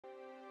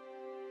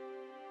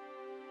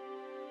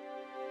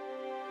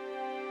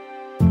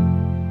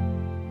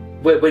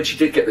When she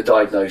did get the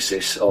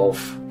diagnosis of,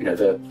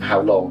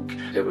 how long,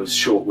 it was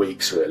short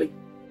weeks really.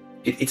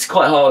 It's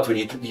quite hard when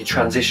you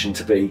transition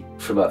to be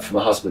from a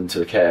husband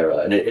to a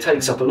carer, and it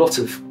takes up a lot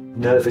of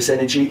nervous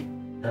energy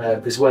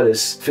as well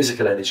as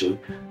physical energy,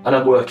 and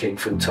I'm working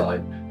full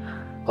time.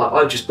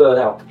 I just burn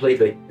out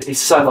completely. It's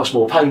so much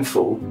more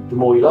painful the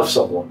more you love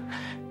someone.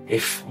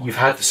 If you've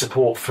had the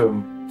support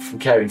from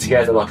caring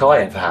together like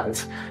I have had,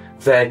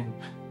 then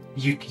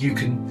you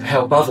can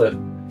help other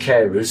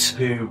carers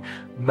who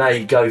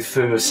may go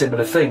through a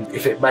similar thing.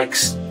 If it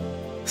makes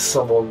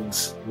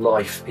someone's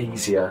life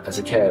easier as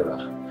a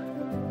carer,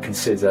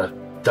 consider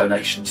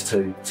donations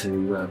to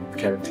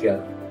Caring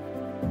Together.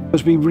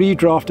 As we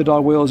redrafted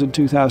our wills in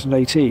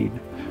 2018,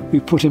 we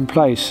put in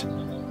place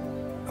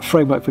a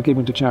framework for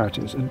giving to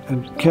charities,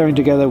 and Caring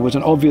Together was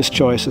an obvious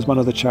choice as one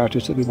of the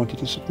charities that we wanted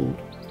to support.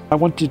 I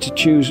wanted to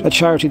choose a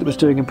charity that was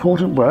doing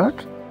important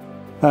work,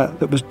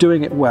 that was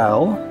doing it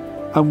well,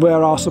 and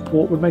where our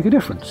support would make a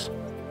difference.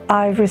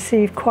 I've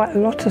received quite a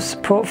lot of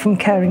support from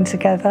Caring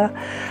Together.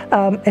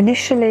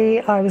 Initially,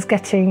 I was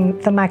getting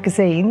the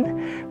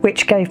magazine,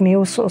 which gave me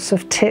all sorts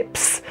of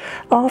tips.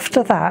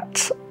 After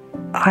that,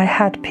 I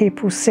had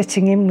people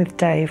sitting in with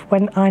Dave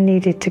when I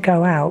needed to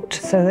go out,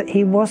 so that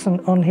he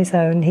wasn't on his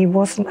own, he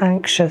wasn't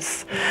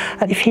anxious.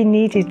 And if he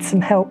needed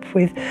some help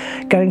with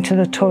going to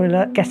the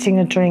toilet, getting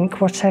a drink,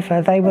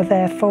 whatever, they were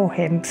there for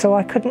him. So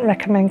I couldn't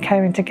recommend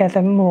Caring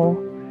Together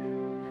more.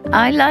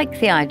 I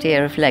like the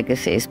idea of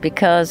legacies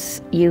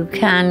because you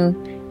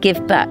can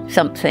give back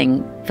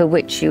something for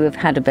which you have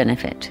had a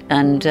benefit,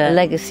 and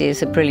legacy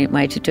is a brilliant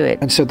way to do it.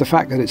 And so the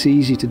fact that it's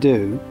easy to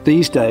do,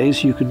 these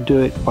days you can do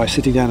it by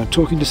sitting down and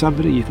talking to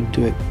somebody, you can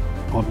do it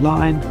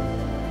online,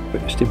 but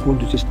it's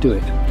important to just do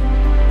it.